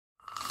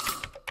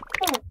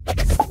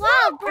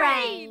Slug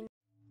brain!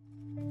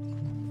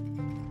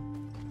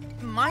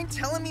 Mind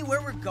telling me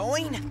where we're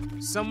going?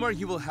 Somewhere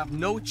you will have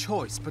no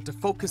choice but to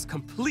focus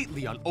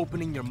completely on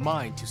opening your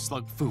mind to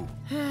slug fu.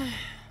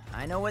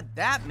 I know what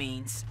that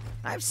means.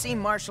 I've seen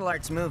martial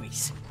arts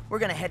movies. We're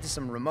gonna head to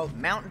some remote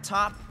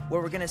mountaintop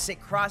where we're gonna sit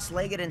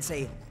cross-legged and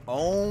say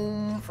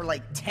Om for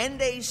like 10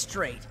 days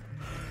straight.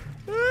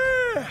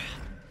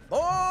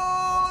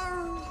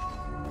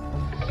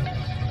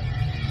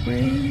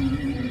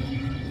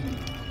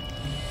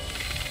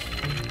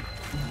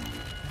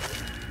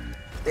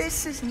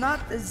 This is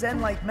not the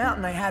zen-like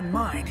mountain I had in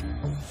mind.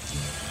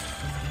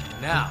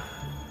 Now,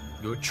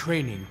 your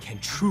training can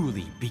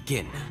truly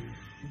begin.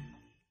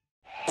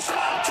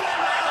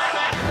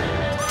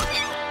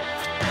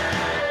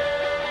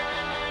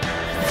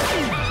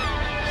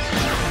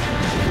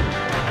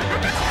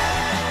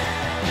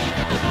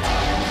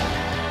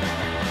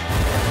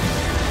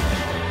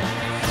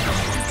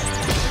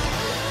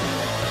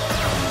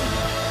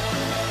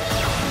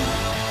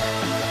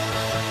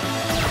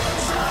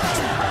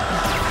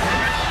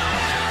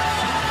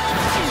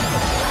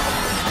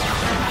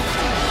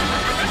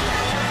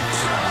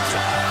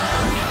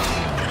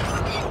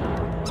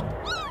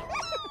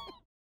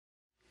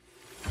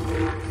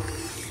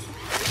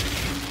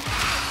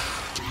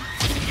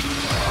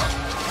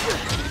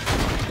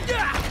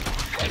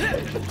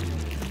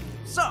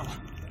 So,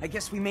 I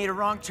guess we made a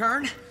wrong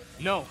turn?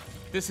 No,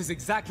 this is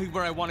exactly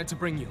where I wanted to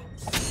bring you.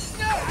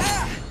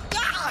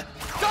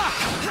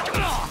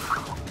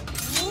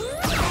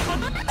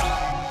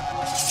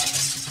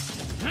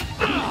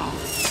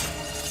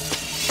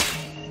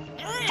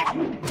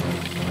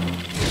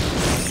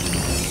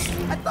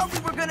 I thought we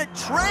were gonna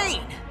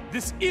train!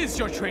 This is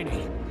your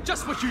training.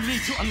 Just what you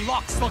need to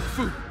unlock slug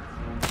fu.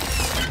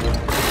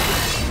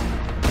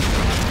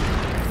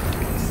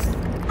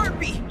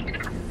 Burpee!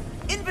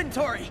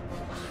 Inventory!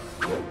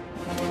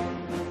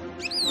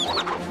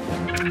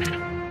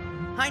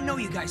 I know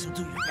you guys will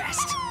do your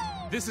best.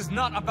 This is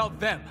not about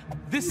them.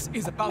 This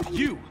is about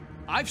you.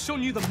 I've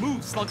shown you the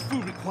moves slug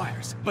fu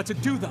requires, but to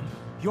do them,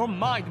 your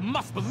mind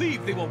must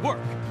believe they will work.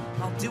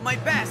 I'll do my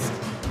best.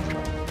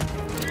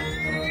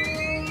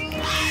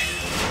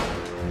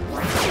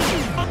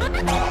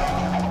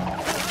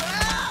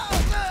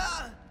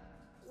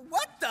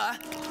 What the?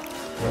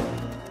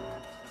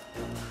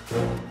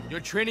 Your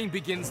training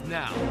begins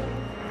now.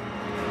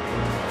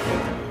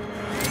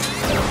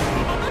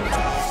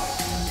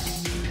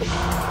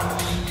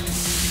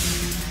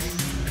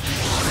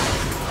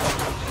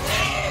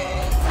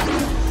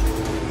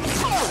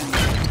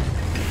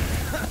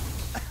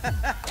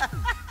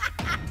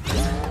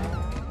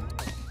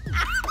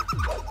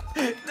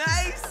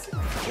 Nice!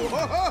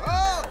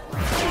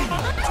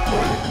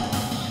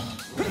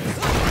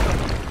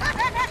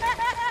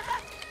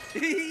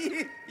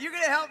 You're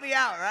gonna help me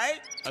out,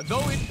 right?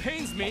 Though it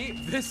pains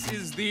me, this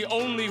is the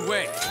only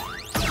way.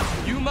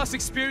 You must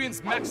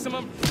experience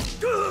maximum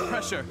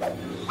pressure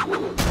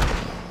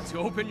to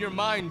open your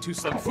mind to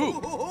slug fu.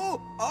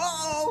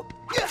 Uh-oh!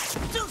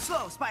 Too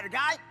slow, spider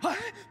guy!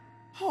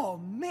 Oh,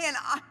 man,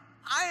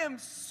 I am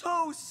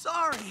so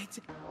sorry.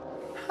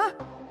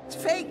 It's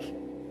fake.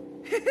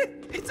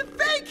 It's a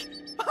fake!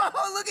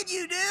 Oh, look at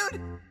you,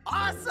 dude!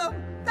 Awesome!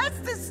 That's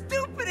the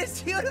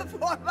stupidest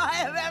uniform I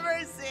have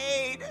ever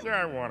seen!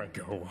 I want to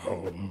go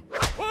home.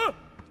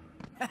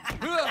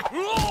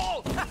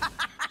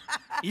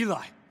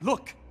 Eli,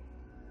 look!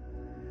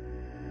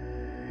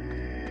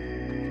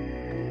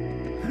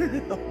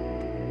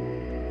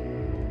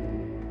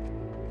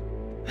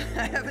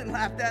 I haven't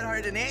laughed that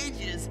hard in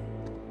ages.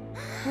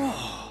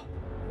 Whoa,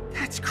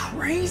 that's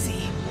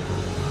crazy.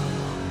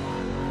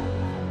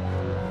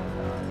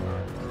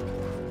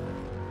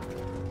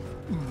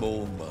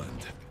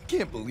 Moment.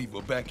 Can't believe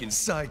we're back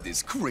inside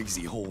this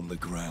crazy hole in the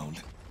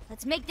ground.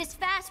 Let's make this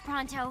fast,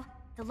 Pronto.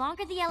 The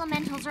longer the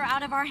elementals are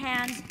out of our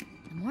hands, the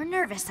more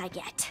nervous I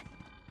get.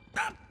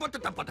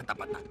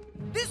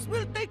 This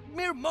will take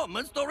mere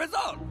moments to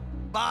resolve.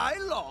 By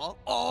law,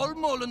 all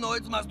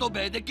Molenoids must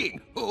obey the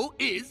king, who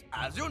is,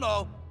 as you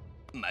know,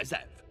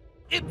 myself.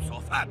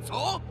 Ipso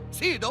facto,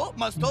 Sido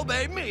must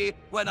obey me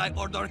when I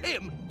order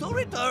him to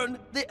return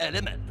the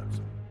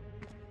elementals.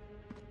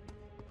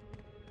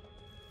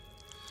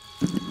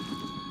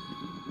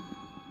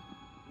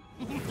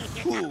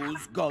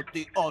 Who's got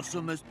the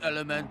awesomest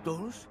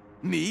elementals?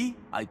 Me?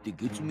 I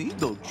think it's me,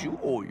 don't you?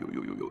 Oh,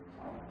 yo.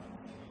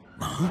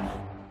 Huh?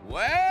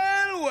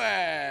 Well,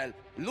 well.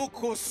 Look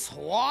who's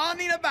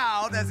swanning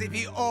about as if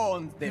he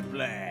owns the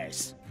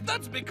place.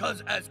 That's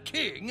because as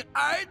king,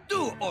 I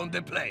do own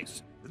the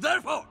place.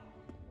 Therefore,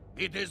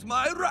 it is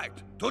my right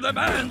to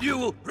demand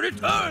you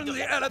return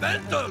the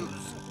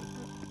elementals.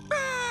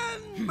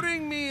 And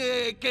bring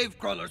me a cave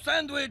crawler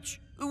sandwich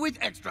with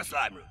extra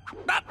slime root.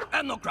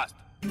 And no crust.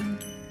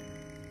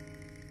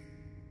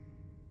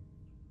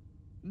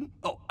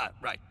 Oh,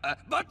 right.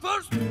 But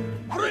first,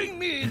 bring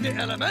me the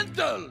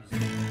elementals.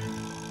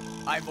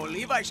 I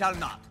believe I shall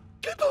not.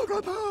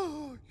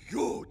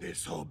 You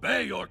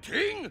disobey your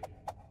king?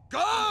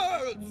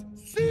 Guards,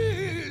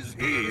 seize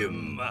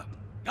him!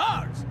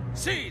 Guards,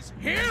 seize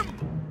him!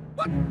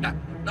 What?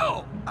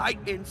 No, I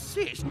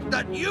insist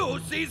that you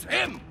seize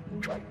him!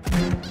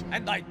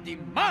 And I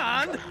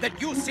demand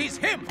that you seize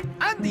him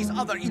and these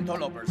other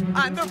interlopers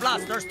and their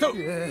blasters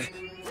too.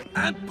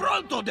 And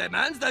Pronto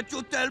demands that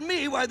you tell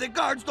me why the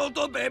guards don't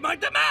obey my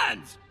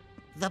demands!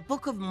 The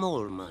Book of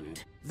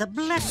Molmund, the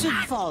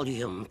blessed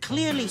volume,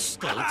 clearly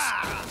states...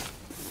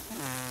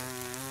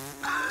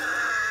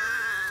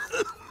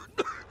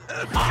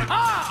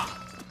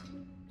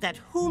 that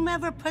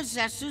whomever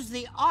possesses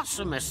the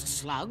awesomest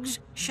slugs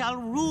shall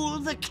rule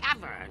the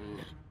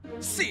cavern.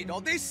 Cedo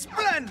the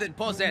Splendid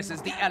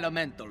possesses the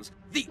elementals,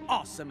 the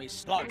awesomest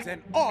slugs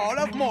in all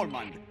of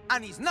Molmund,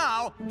 and is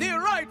now the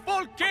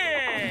rightful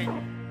king!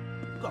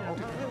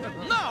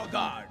 Now,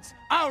 guards,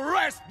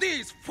 arrest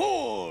these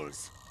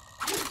fools!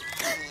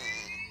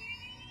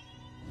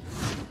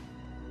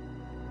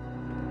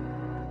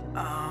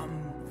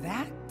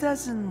 That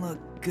doesn't look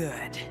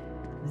good.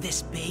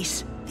 This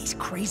base, these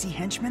crazy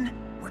henchmen,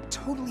 we're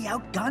totally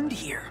outgunned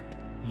here.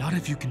 Not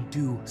if you can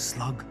do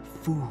Slug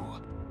Fu.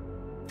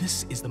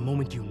 This is the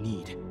moment you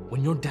need,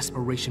 when your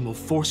desperation will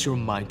force your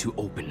mind to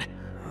open.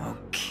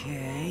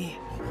 Okay.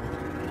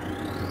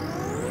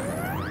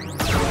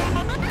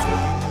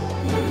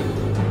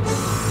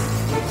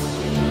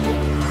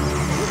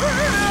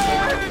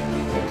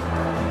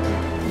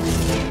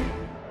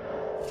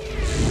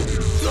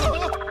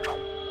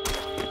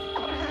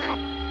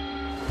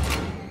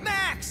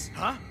 Max!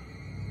 Huh?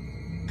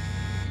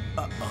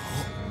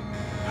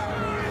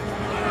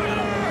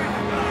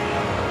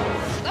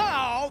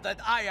 Now that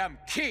I am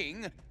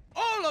king,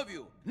 all of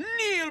you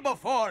kneel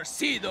before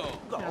Cedo.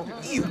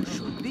 You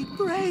should be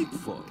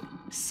grateful.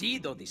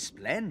 Cedo the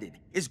Splendid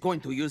is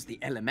going to use the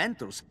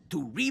elementals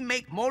to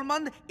remake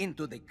Molmund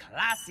into the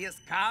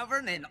classiest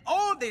cavern in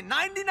all the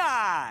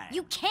 99.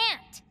 You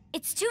can't.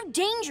 It's too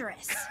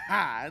dangerous.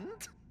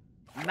 And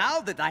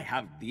now that I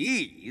have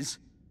these,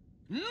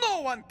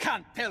 no one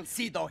can tell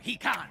Cedo he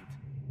can't.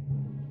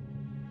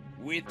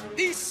 With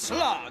this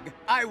slug,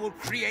 I will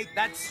create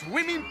that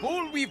swimming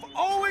pool we've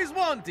always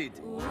wanted.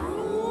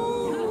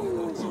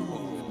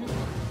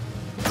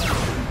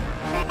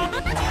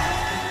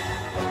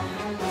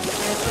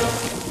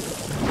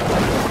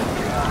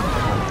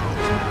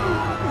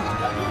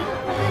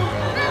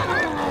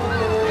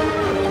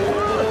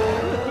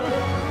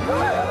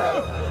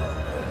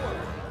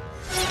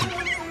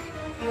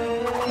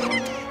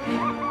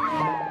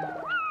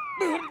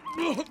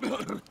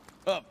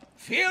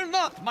 Fear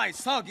not, my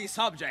soggy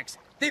subjects.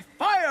 The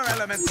fire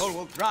elemental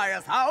will dry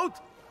us out.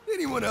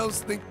 Anyone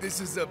else think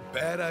this is a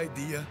bad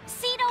idea?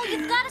 Cedo,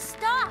 you've got to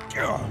stop.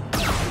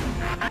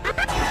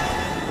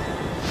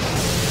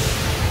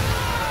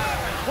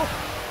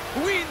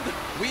 Wind!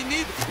 We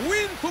need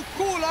wind to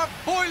cool our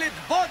boiled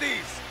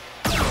bodies!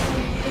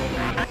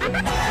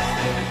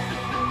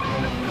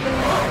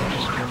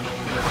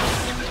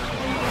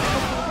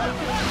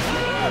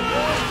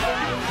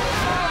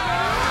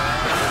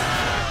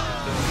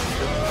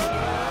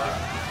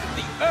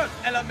 The Earth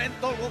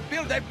Elemental will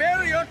build a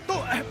barrier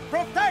to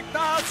protect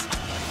us!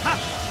 Ha!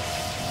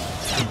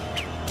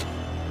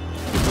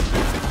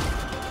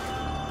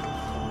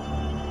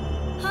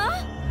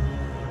 Huh?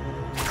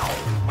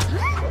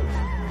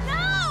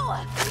 No!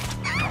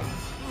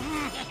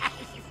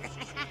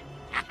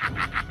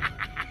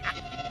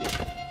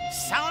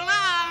 So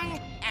long,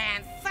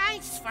 and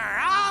thanks for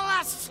all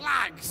the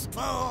slugs,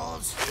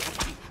 fools!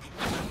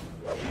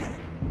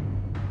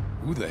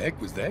 Who the heck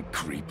was that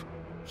creep?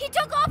 He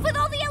took off with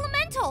all the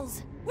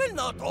elementals. Well,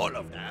 not all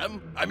of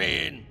them. I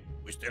mean,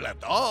 we still have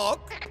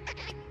Doc.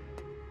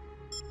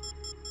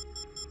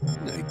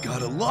 I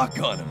got a lock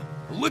on him.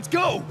 Let's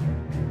go!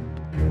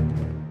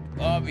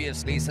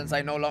 Obviously, since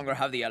I no longer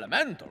have the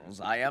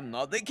elementals, I am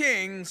not the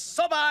king,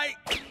 so bye!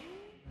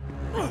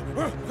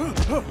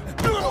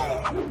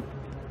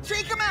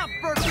 Take him out,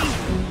 Bertie!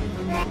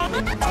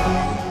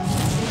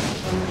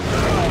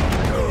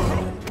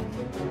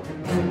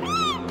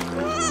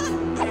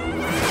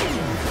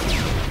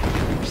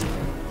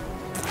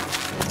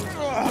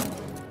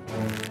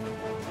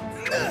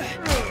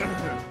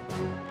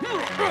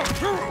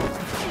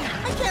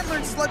 I can't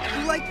learn Slug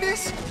Fu like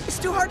this. It's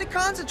too hard to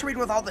concentrate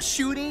with all the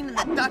shooting and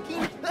the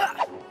ducking.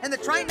 And the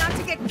trying not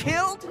to get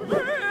killed.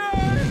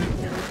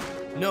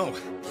 No,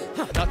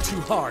 not too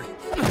hard.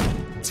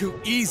 Too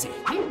easy.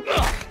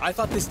 I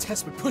thought this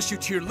test would push you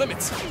to your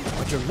limits,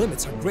 but your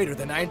limits are greater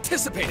than I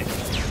anticipated.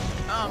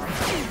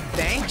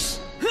 Thanks.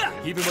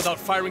 Even without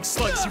firing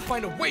slugs, you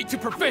find a way to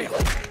prevail.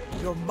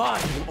 Your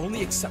mind will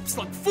only accept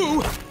Slug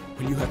Fu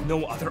when you have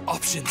no other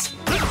options.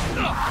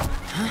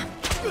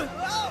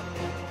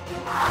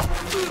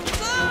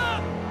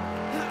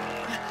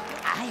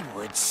 I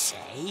would say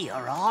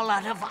you're all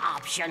out of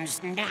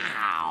options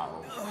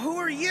now. Who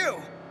are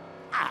you?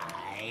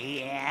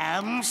 I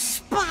am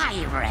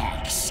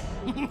Spyrex.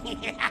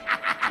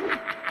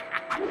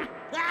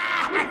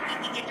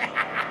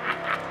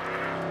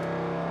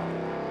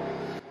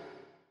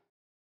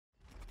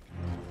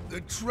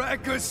 The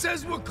tracker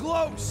says we're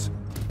close!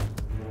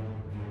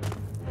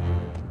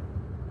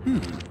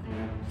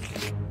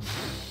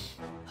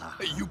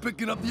 You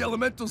picking up the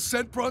elemental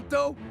scent,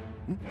 Pronto?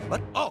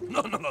 What? Oh,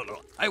 no.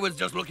 I was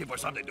just looking for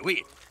something to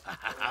eat.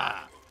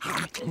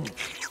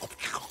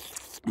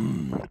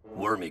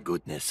 Wormy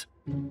goodness.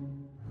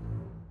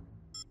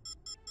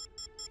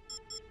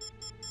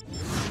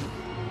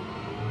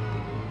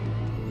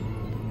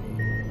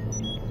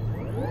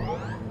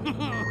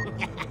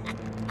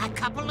 A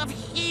couple of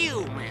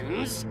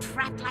humans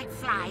trapped like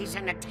flies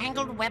in a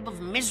tangled web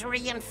of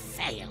misery and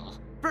fail.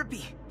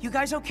 Burpee, you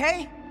guys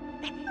okay?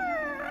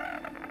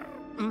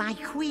 My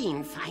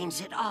queen finds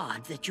it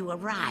odd that you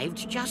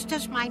arrived just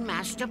as my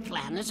master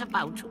plan is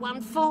about to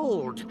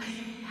unfold.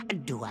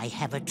 Do I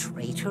have a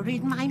traitor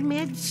in my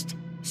midst?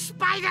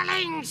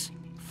 Spiderlings!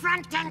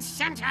 Front and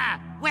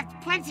center, with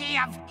plenty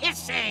of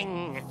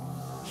hissing!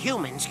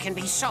 Humans can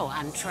be so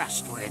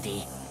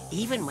untrustworthy.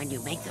 Even when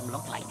you make them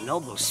look like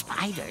noble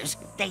spiders,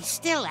 they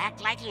still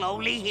act like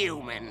lowly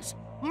humans.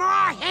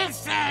 More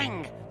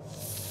hissing!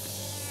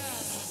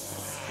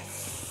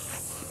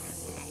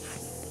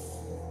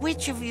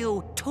 Which of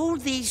you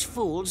told these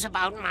fools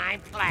about my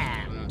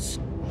plans?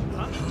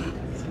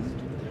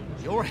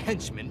 Your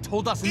henchmen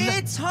told us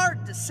It's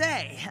hard to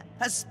say.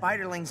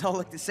 Spiderlings all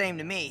look the same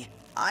to me.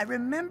 I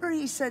remember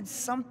he said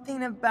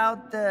something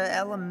about the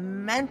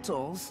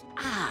elementals.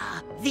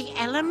 Ah, the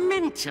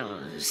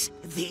elementals.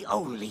 The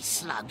only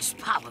slugs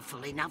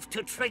powerful enough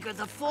to trigger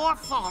the 4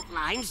 fault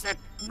lines that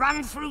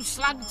run through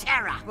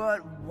Slugterra.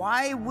 But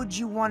why would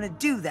you want to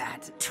do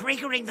that?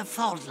 Triggering the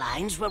fault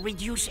lines will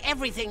reduce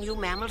everything you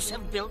mammals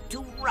have built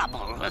to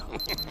rubble.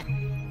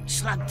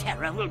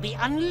 Slugterra will be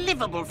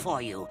unlivable for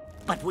you.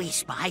 But we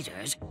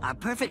spiders are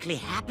perfectly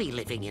happy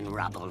living in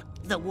rubble.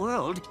 The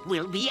world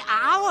will be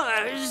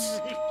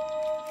ours.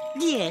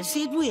 Yes,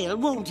 it will,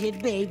 won't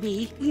it,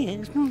 baby?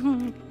 Yes.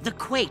 The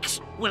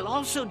quakes will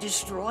also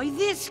destroy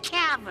this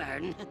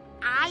cavern.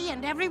 I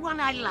and everyone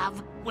I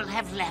love will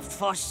have left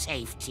for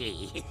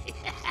safety.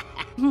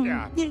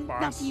 Yeah, Not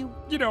boss. you.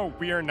 You know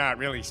we're not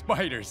really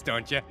spiders,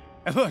 don't you?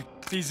 And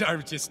look, these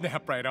arms just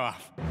snap right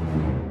off.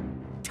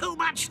 Too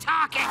much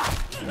talking!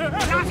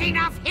 Not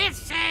enough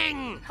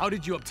hissing! How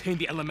did you obtain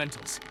the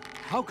elementals?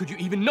 How could you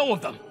even know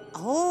of them?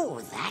 Oh,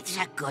 that's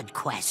a good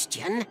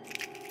question.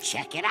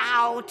 Check it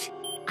out.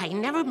 I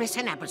never miss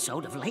an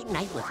episode of Late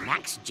Night with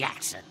Max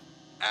Jackson.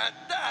 And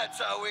that's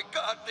how we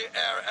got the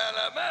air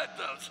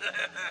elementals.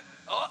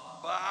 Oh,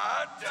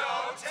 but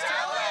don't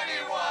tell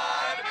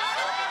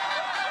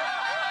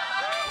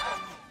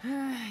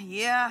anyone!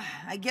 Yeah,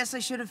 I guess I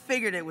should have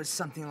figured it was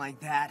something like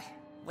that.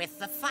 With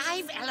the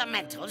 5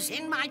 elementals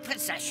in my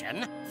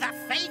possession, the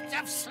fate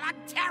of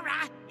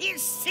Slugterra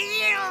is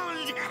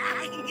sealed!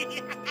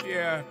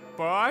 Yeah,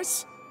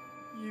 boss?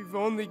 You've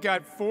only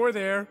got 4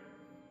 there.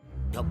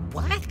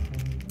 What?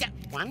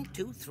 1,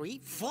 2,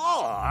 3,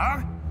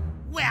 4?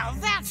 Well,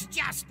 that's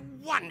just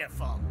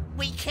wonderful.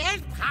 We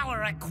can't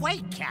power a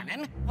quake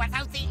cannon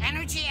without the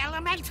energy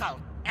elemental.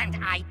 And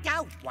I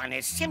doubt one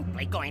is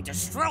simply going to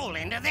stroll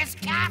into this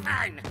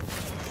cavern.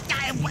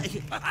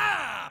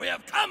 Aha! We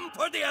have come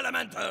for the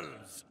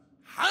elementals!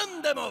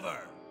 Hand them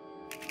over!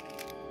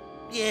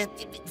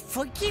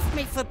 Forgive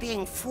me for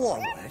being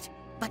forward,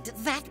 but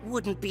that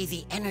wouldn't be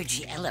the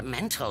energy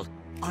elemental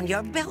on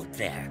your belt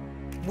there,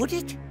 would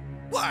it?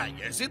 Why,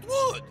 yes it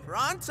would!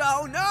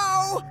 Pronto,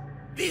 no!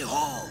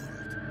 Behold,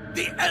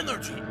 the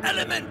energy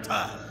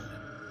elemental!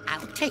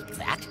 I'll take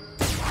that.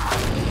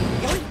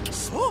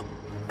 Yoinks! Oh.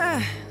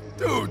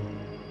 Dude!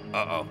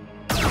 Uh-oh.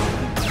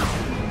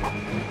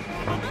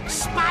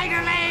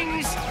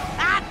 Spiderlings,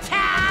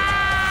 attack!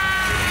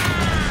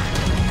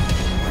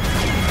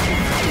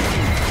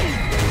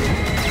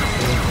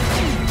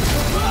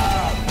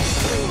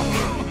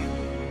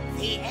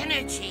 The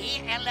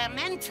energy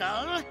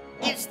elemental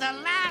is the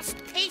last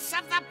piece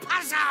of the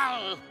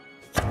puzzle.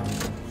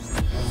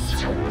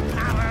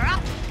 Power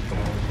up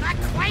the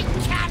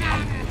quake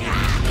cannon!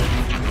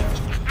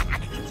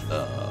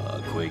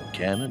 Quake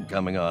cannon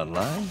coming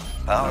online.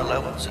 Power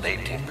levels at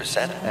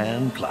 18%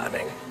 and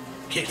climbing.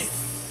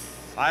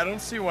 I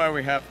don't see why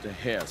we have to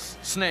hiss.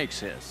 Snakes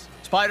hiss.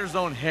 Spiders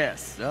don't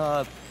hiss.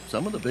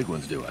 Some of the big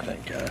ones do, I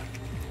think.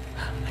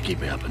 They keep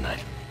me up at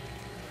night.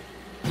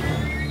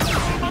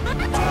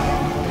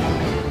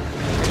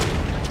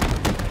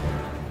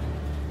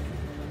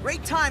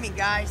 Great timing,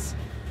 guys.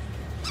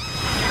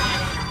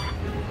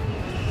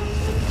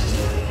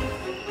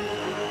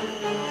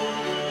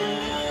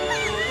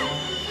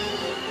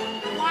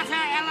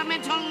 Water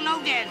elemental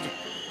loaded.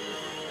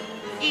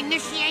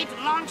 Initiate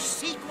launch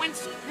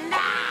sequence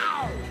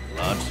now!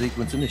 Launch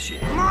sequence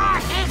initiated. More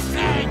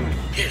hissing!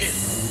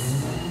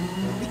 Hiss!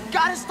 We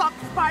gotta stop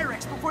the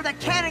Pyrex before that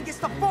cannon gets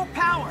the full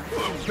power.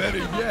 Or better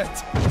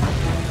yet,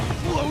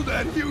 blow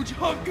that huge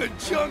hunk of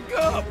junk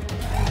up!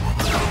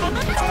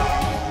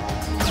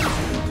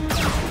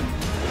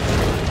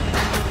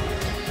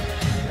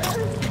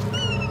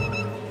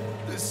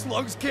 The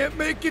slugs can't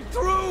make it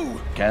through!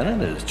 Cannon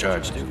is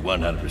charged to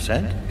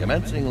 100%,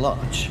 commencing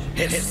launch.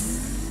 Hiss!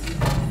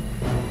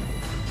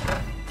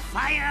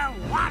 Fire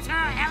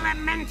water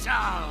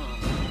elemental!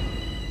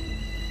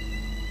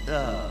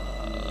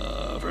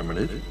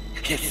 Affirmative.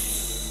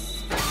 Hiss!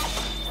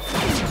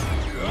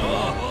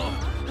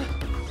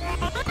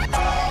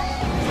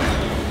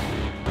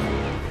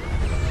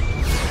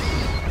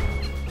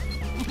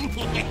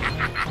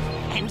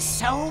 And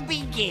so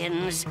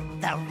begins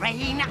the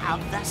reign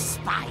of the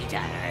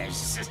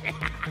spiders.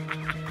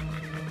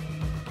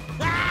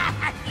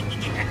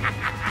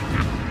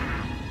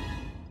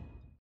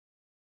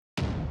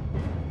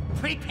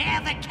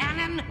 Prepare the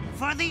cannon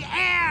for the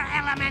air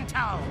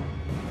elemental.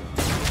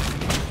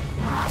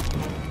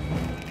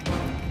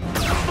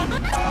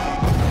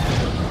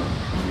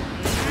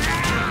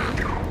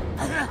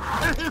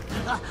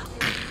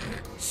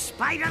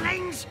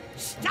 Spiderlings,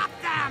 stop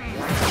them!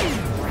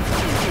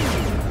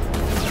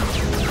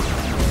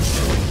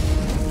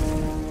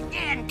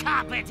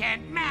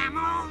 Incompetent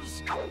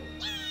mammals!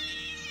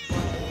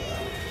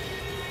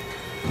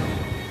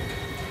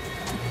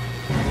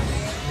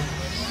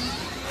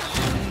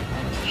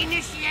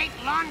 Initiate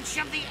launch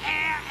of the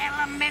air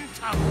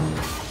elemental.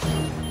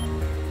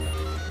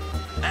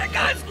 Hey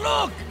guys,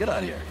 look! Get out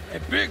of here. A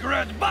big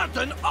red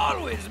button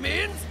always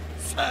means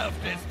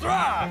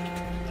self-destruct.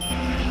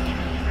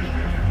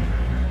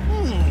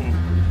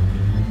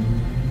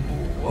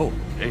 Whoa,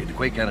 hey, the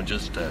Quake Cannon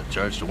just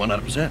charged to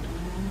 100%.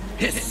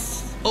 Hiss!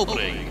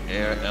 Opening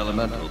air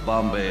elemental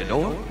bomb bay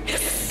door.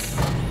 Hiss!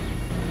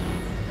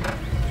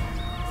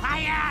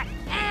 Fire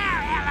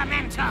air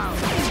elemental!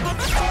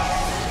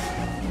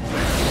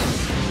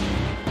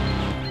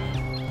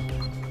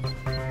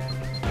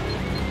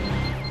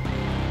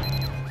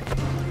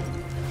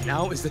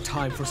 Now is the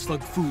time for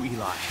Slug Fu,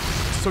 Eli.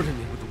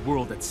 Certainly with the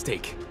world at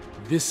stake.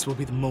 This will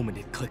be the moment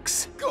it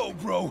clicks. Go,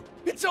 bro!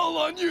 It's all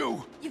on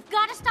you! You've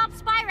got to stop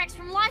Spyrex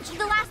from launching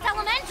the last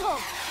elemental!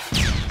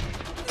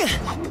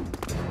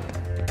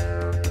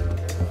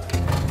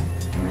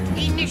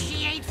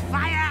 Initiate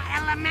fire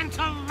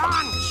elemental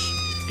launch!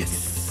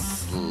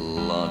 Hiss!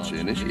 Launch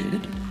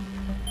initiated.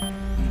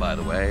 By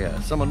the way,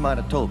 someone might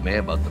have told me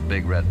about the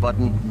big red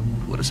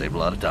button. Would have saved a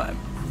lot of time.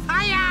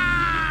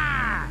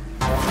 Fire!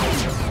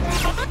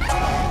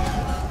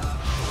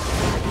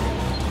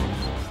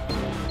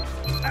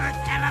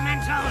 Earth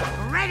elemental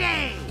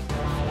ready!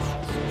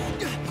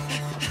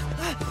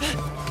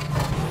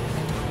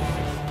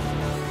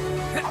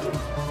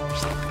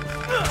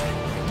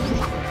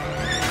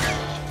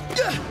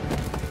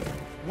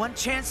 One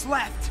chance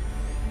left.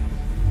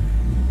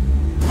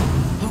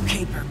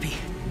 Okay, Burpee.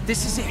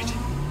 This is it.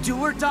 Do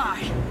or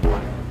die.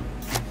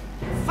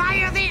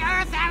 Fire the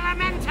Earth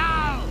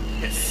elemental!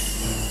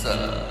 Hiss!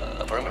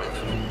 Affirmative.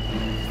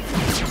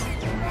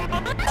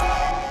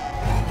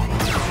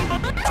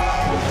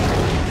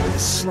 The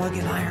Slug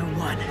and I are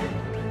one.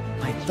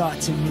 My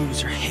thoughts and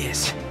moves are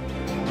his.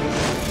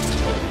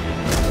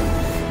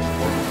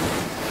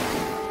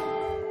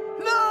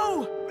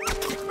 No!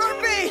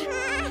 Burpee!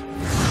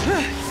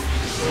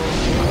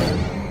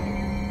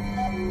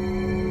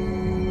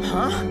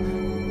 Huh?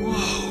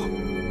 Whoa.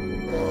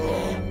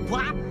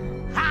 What?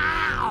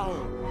 How?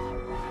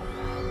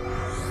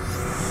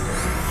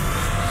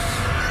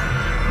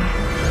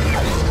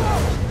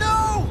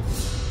 No!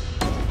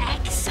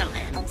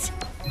 Excellent.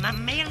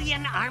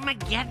 Mammalian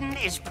Armageddon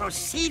is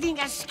proceeding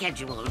as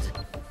scheduled.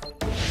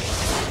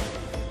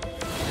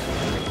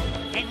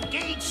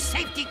 Engage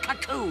safety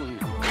cocoon.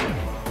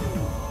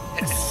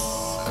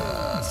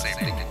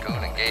 Safety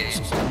cocoon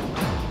engaged.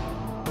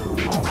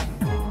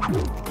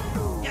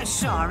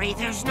 Sorry,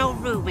 there's no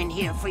room in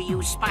here for you,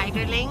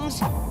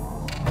 spiderlings.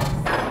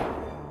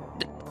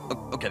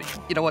 Okay,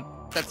 you know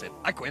what? That's it.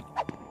 I quit.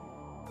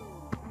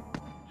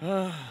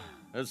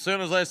 As soon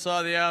as I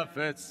saw the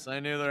outfits, I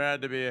knew there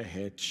had to be a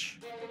hitch.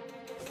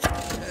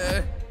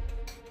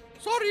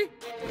 Sorry.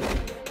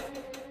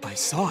 I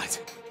saw it.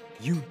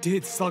 You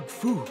did Slug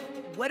Fu.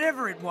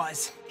 Whatever it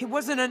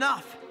wasn't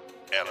enough.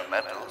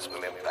 Elementals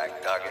will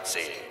impact target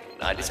scene in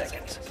 90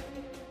 seconds.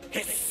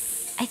 Hiss!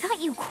 I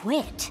thought you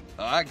quit.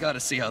 I gotta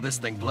see how this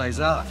thing plays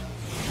out.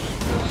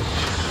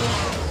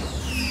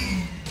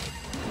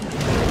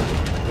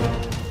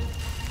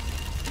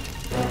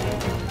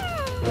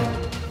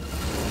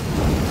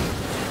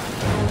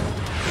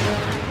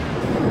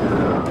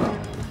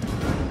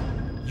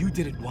 You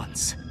did it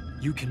once.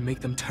 You can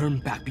make them turn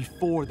back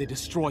before they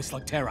destroy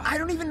Slugterra. I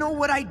don't even know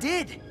what I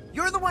did.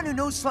 You're the one who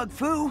knows Slug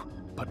Fu.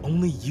 But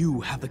only you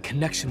have the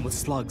connection with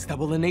slugs that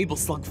will enable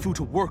Slug Fu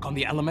to work on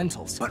the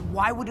elementals. But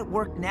why would it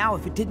work now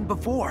if it didn't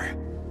before?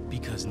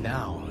 Because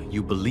now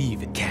you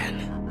believe it can.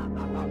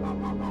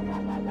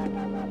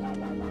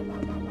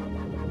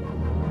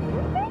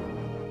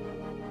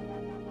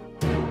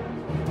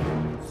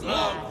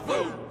 Slug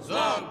Fu!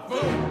 Slug Fu!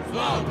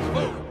 Slug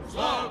Fu!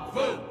 Slug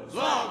Fu!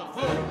 Slug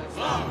Fu!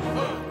 Slug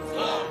Fu!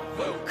 Slug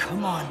Fu!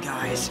 Come on,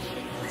 guys.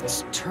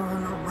 Let's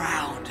turn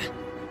around.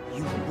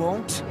 You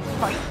won't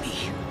fight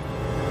me.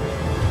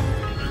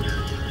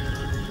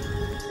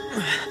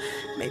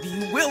 Maybe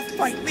you will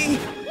fight me.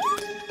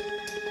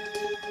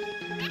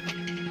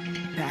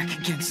 Back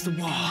against the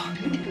wall.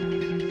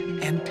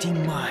 Empty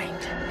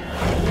mind.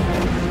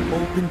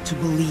 Open to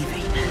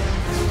believing.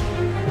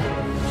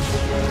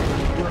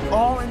 We're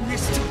all in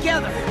this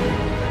together.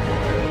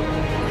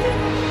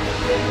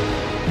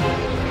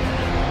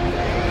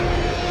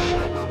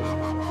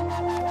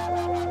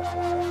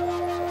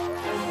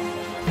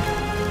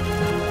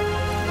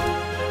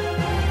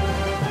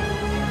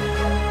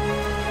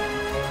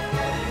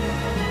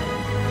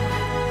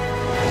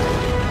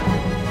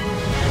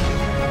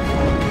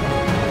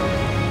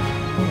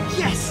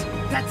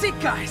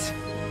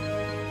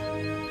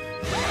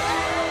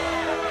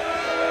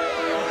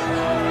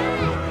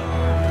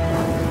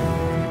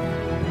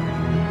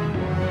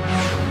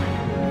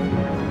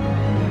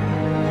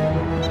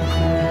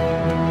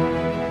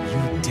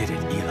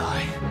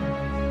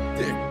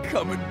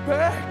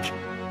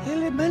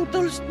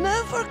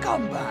 never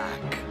come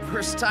back.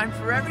 First time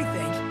for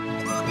everything.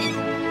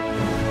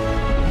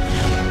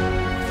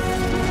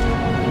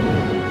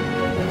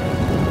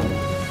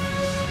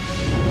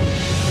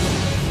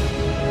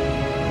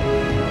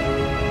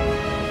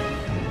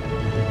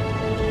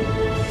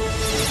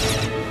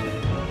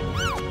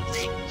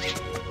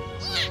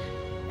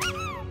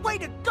 Way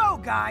to go,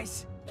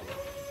 guys!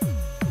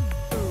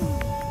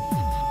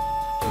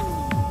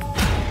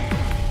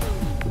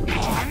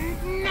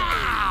 And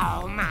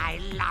now, my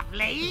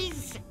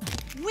lovelies,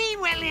 we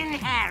will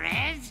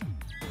inherit...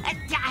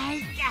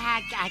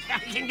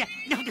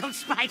 No,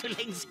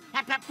 spiderlings.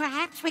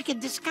 Perhaps we can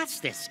discuss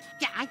this.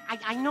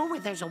 I know where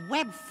there's a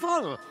web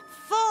full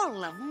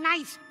of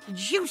nice,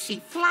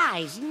 juicy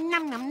flies.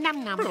 Num, num,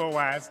 num, num. For the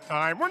last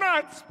time, we're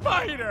not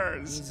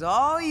spiders! It's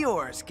all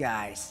yours,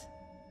 guys.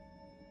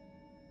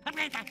 I'm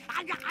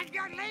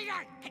your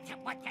leader!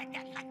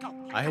 Let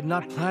go. I had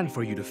not planned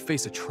for you to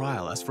face a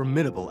trial as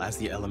formidable as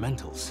the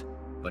Elementals.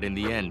 But in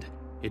the end,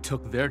 it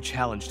took their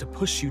challenge to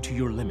push you to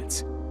your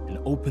limits and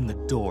open the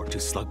door to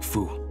Slug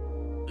Fu.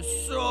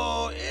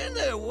 So, in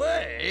a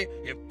way,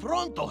 if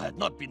Pronto had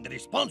not been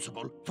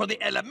responsible for the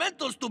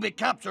Elementals to be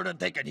captured and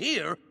taken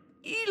here,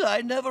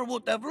 Eli never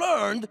would have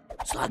learned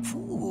Slug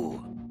Fu.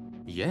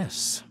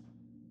 Yes.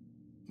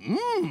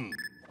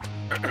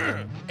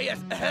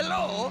 Yes,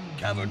 hello,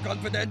 Cavern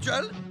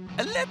Confidential.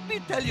 Let me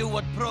tell you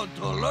what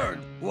Pronto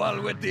learned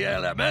while with the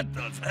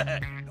Elementals.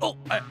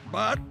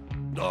 But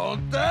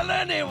don't tell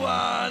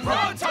anyone.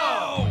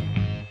 Pronto!